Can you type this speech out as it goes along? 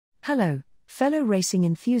Hello, fellow racing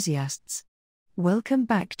enthusiasts. Welcome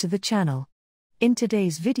back to the channel. In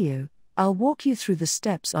today's video, I'll walk you through the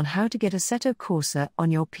steps on how to get Assetto Corsa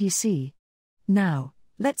on your PC. Now,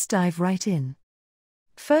 let's dive right in.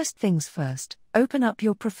 First things first, open up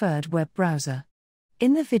your preferred web browser.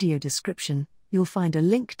 In the video description, you'll find a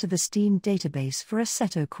link to the Steam database for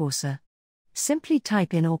Assetto Corsa. Simply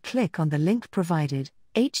type in or click on the link provided,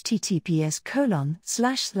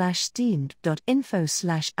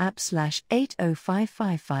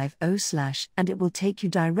 https://steam.info/app/8055550/ and it will take you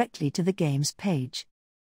directly to the game's page.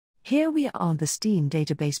 Here we are on the Steam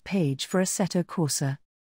database page for Assetto Corsa.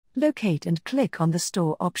 Locate and click on the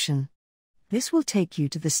Store option. This will take you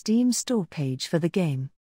to the Steam Store page for the game.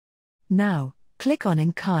 Now, click on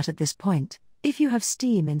In Cart at this point. If you have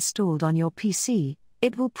Steam installed on your PC,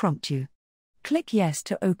 it will prompt you. Click Yes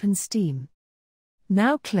to open Steam.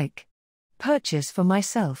 Now click Purchase for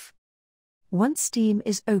myself. Once Steam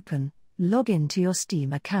is open, log in to your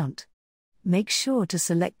Steam account. Make sure to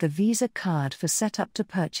select the Visa card for setup to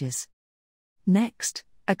purchase. Next,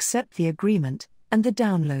 accept the agreement, and the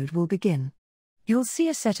download will begin. You'll see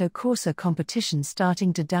Assetto Corsa competition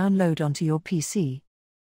starting to download onto your PC.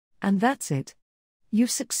 And that's it.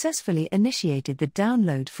 You've successfully initiated the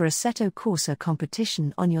download for Assetto Corsa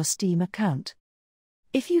competition on your Steam account.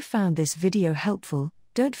 If you found this video helpful,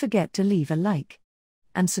 don't forget to leave a like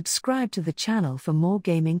and subscribe to the channel for more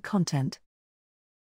gaming content.